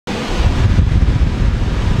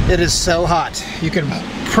It is so hot. You can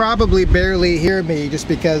probably barely hear me just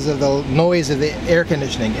because of the noise of the air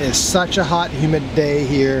conditioning. It is such a hot, humid day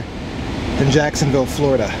here in Jacksonville,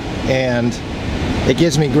 Florida. And it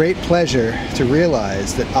gives me great pleasure to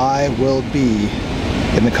realize that I will be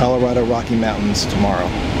in the Colorado Rocky Mountains tomorrow.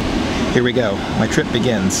 Here we go. My trip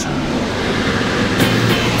begins.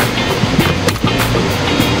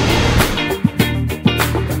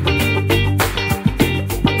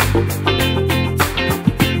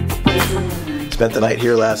 Spent the night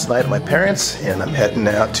here last night at my parents', and I'm heading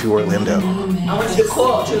out to Orlando. I want to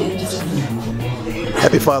call too.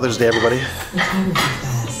 Happy Father's Day, everybody.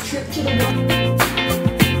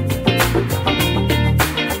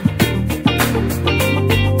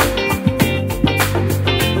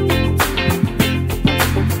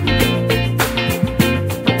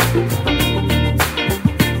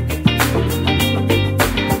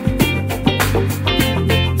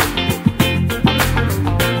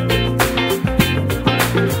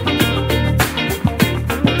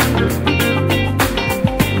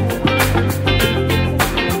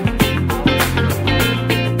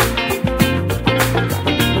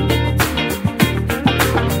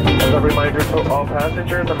 Reminder to all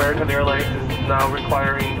passengers, American Airlines is now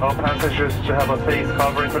requiring all passengers to have a face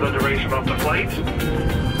covering for the duration of the flight.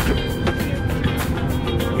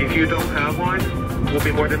 If you don't have one, we'll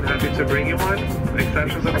be more than happy to bring you one.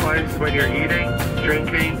 Exceptions applies when you're eating,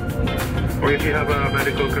 drinking, or if you have a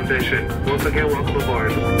medical condition. Once again, welcome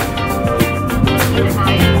aboard.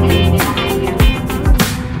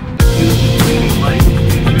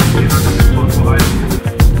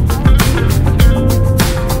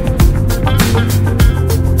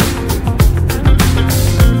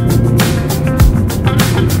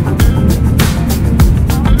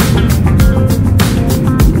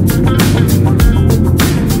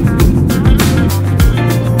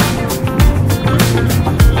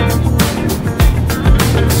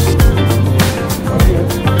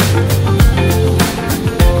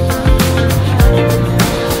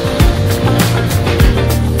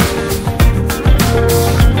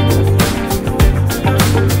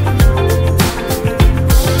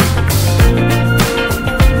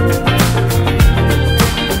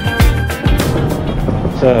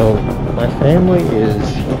 So, my family is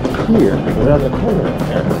here, around the corner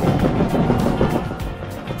apparently.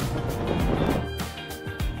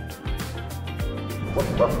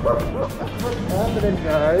 What's happening,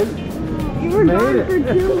 guys? You were gone for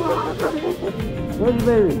too long. Where's the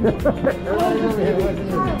baby? Everybody's over here.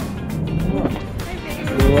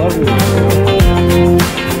 Love you.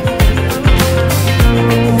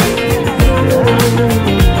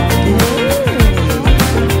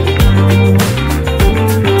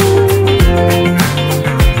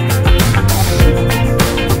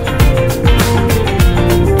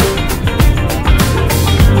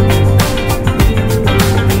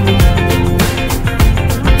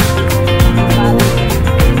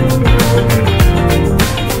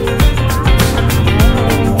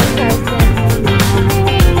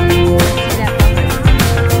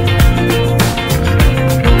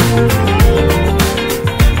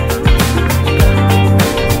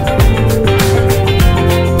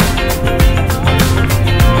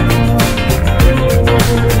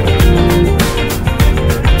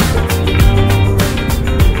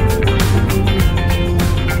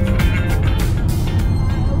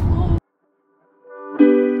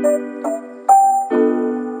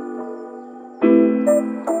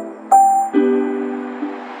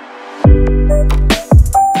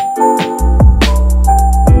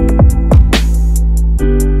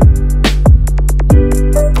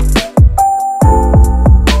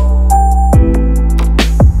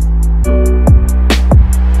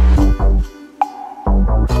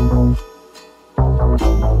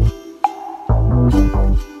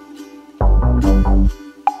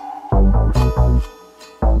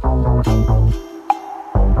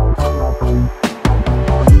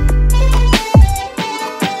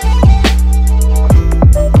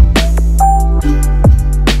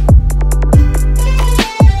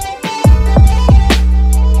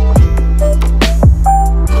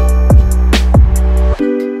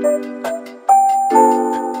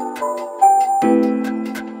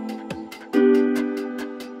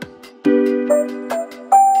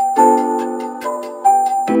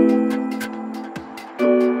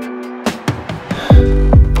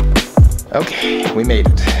 Okay, we made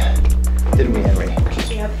it. Didn't we, Henry?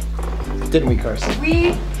 Yep. Didn't we, Carson?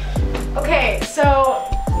 Okay,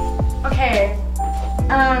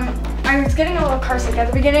 I was getting a little car sick at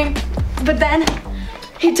the beginning, but then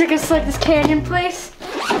he took us to like this canyon place,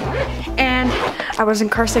 and I wasn't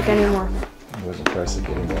car sick anymore. I wasn't car sick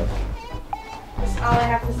anymore. That's all I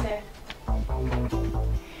have to say.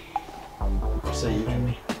 So you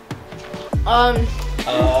can.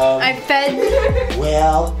 I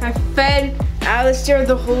fed Alistair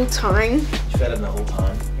the whole time. You fed him the whole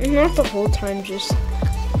time? Not the whole time, just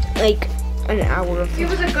like an hour. He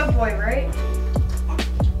was a good boy, right?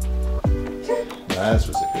 Laz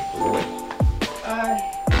was a good boy.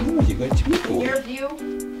 You're going to be In your view?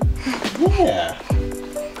 Yeah.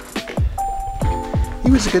 He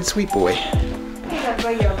was a good sweet boy. He's a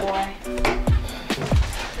good boy.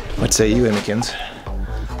 What say you, Emmekins?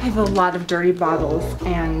 I have a lot of dirty bottles,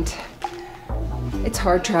 and it's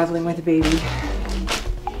hard traveling with a baby.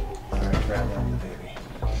 Alright, grab one, baby.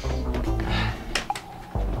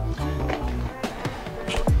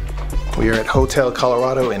 We are at Hotel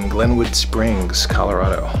Colorado in Glenwood Springs,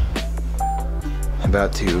 Colorado.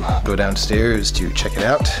 About to go downstairs to check it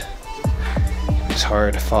out. It was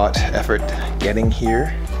hard-fought effort getting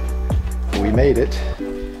here. We made it.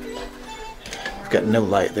 We've got no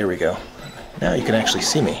light. There we go. Now you can actually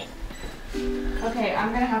see me. Okay,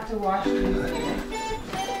 I'm gonna have to wash these.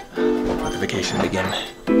 Let the vacation begin.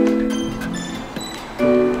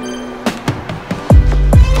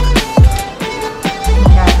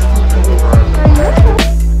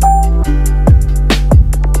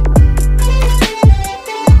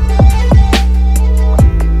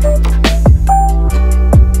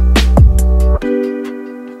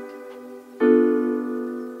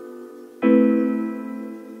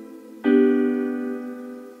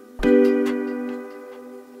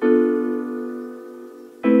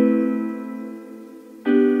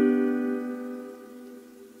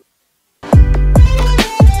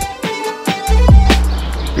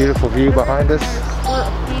 Beautiful view behind us.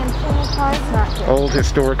 Old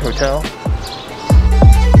historic hotel.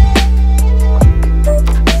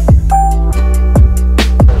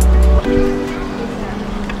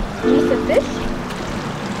 Piece of fish?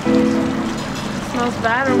 Smells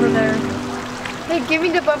bad over there. Hey, give me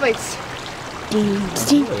the butt bites. Here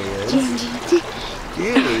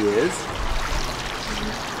he is.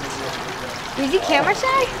 Is he camera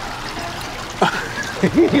shy?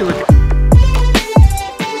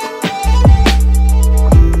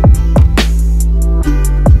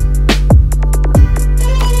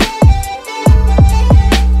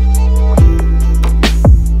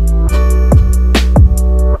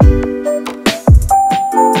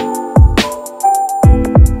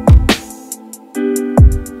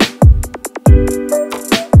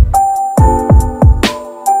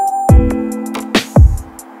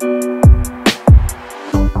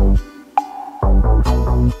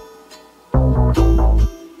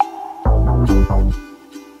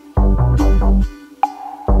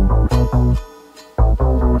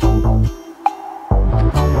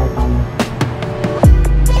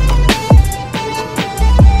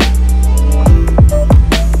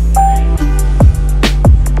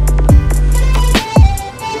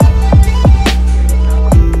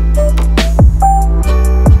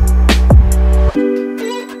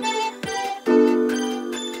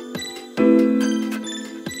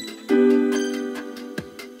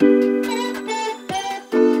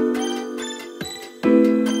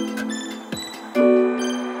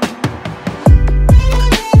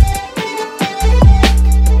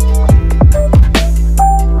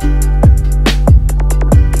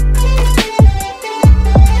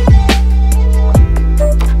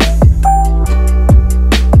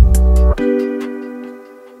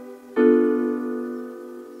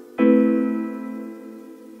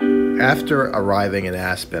 After arriving in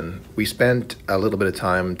Aspen, we spent a little bit of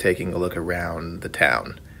time taking a look around the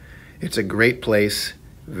town. It's a great place,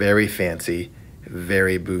 very fancy,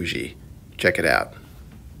 very bougie. Check it out.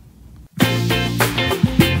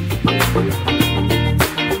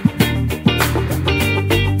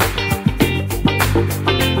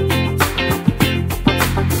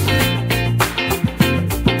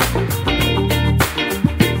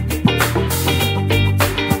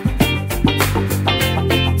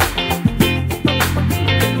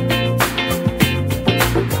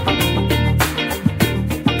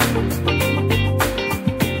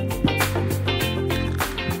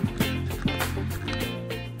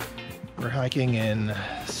 Hiking in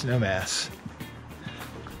Snowmass.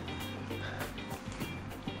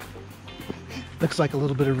 Looks like a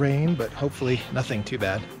little bit of rain, but hopefully nothing too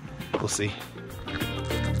bad. We'll see.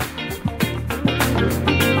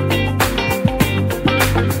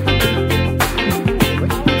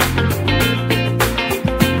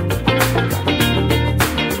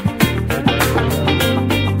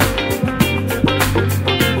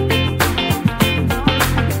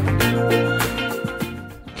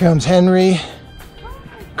 Comes Henry,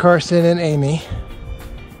 Carson, and Amy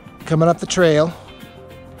coming up the trail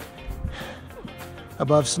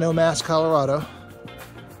above Snowmass, Colorado.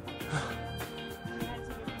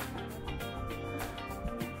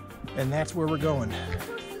 And that's where we're going.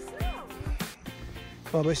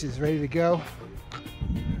 Bubba's is ready to go.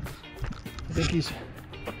 I think he's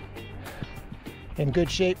in good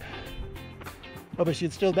shape. Bubba's, you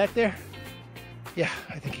still back there? Yeah,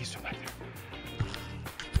 I think he's still back there.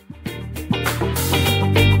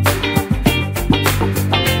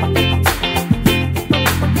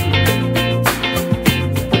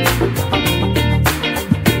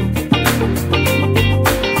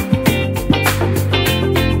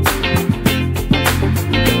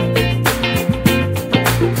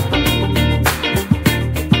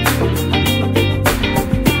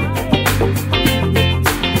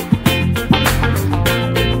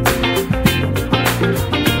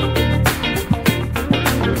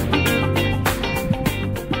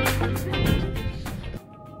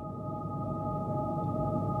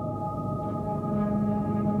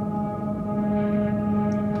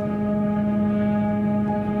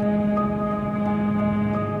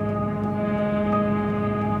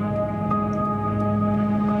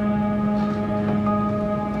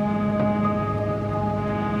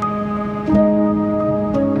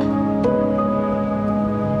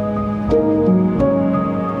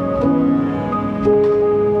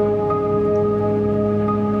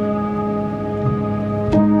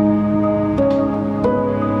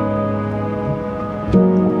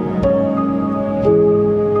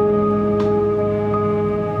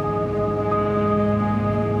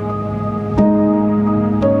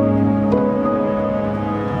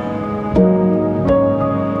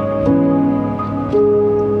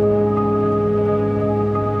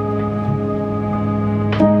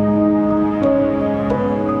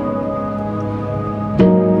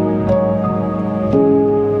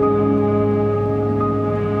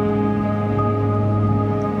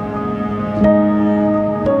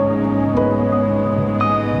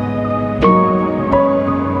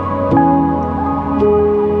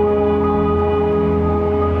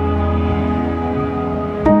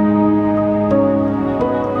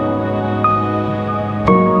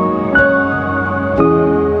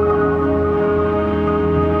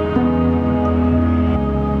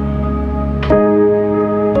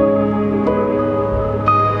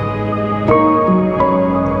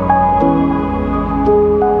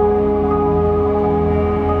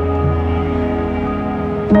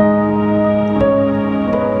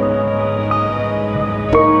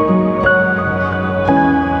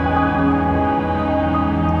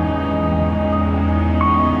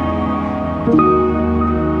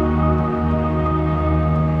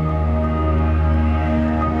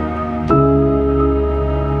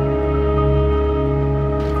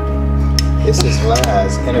 This is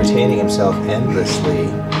Laz entertaining himself endlessly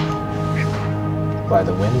by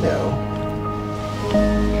the window.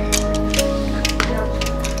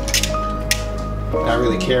 Not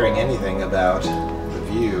really caring anything about the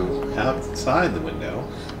view outside the window.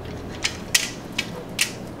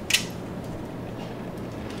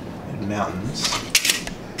 And mountains.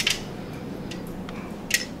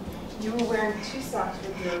 You were wearing 2 socks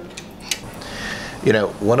with your... You know,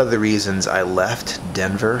 one of the reasons I left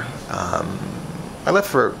Denver, I left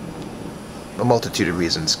for a multitude of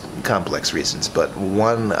reasons, complex reasons, but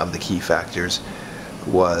one of the key factors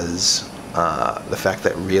was the fact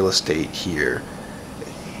that real estate here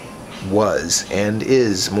was, and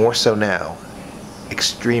is more so now,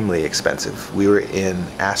 extremely expensive. We were in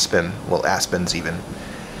Aspen, well, Aspen's even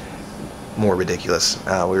more ridiculous.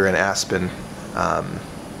 We were in Aspen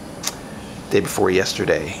day before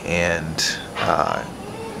yesterday, and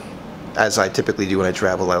as I typically do when I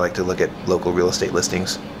travel, I like to look at local real estate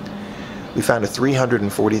listings. We found a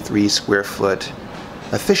 343 square foot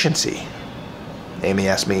efficiency. Amy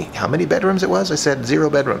asked me how many bedrooms it was. I said 0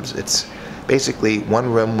 bedrooms. It's basically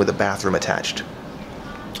 1 room with a bathroom attached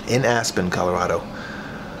in Aspen, Colorado,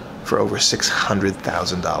 for over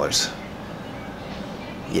 $600,000.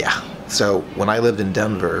 Yeah. So when I lived in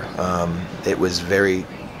Denver, it was very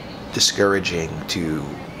discouraging to,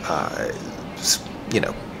 you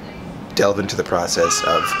know, delve into the process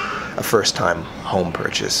of a first-time home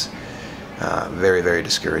purchase. Very, very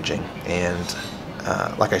discouraging. And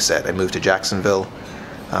like I said, I moved to Jacksonville,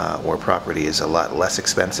 where property is a lot less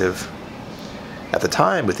expensive. At the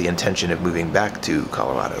time, with the intention of moving back to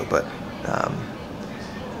Colorado, but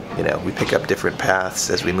you know, we pick up different paths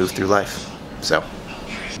as we move through life. So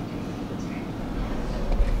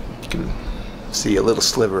you can see a little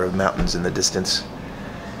sliver of mountains in the distance.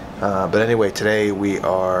 But anyway, today we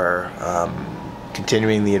are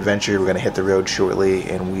continuing the adventure. We're going to hit the road shortly,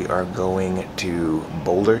 and we are going to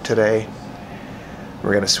Boulder today.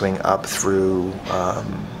 We're going to swing up through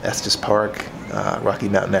Estes Park, Rocky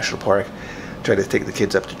Mountain National Park, try to take the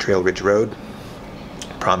kids up to Trail Ridge Road.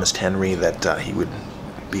 Promised Henry that he would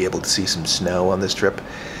be able to see some snow on this trip.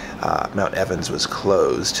 Mount Evans was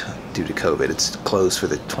closed due to COVID. It's closed for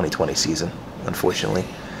the 2020 season, unfortunately.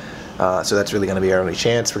 So that's really going to be our only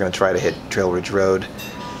chance. We're going to try to hit Trail Ridge Road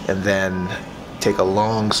and then take a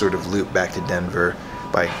long sort of loop back to Denver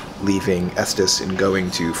by leaving Estes and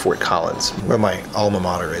going to Fort Collins, where my alma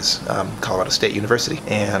mater is, Colorado State University,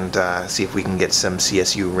 and see if we can get some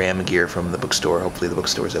CSU RAM gear from the bookstore. Hopefully the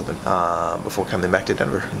bookstore is open before coming back to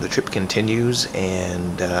Denver. The trip continues,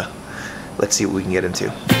 and let's see what we can get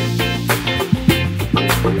into.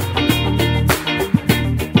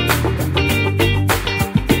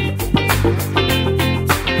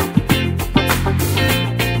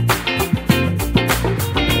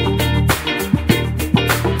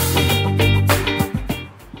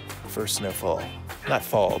 First snowfall. Not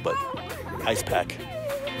fall, but ice pack.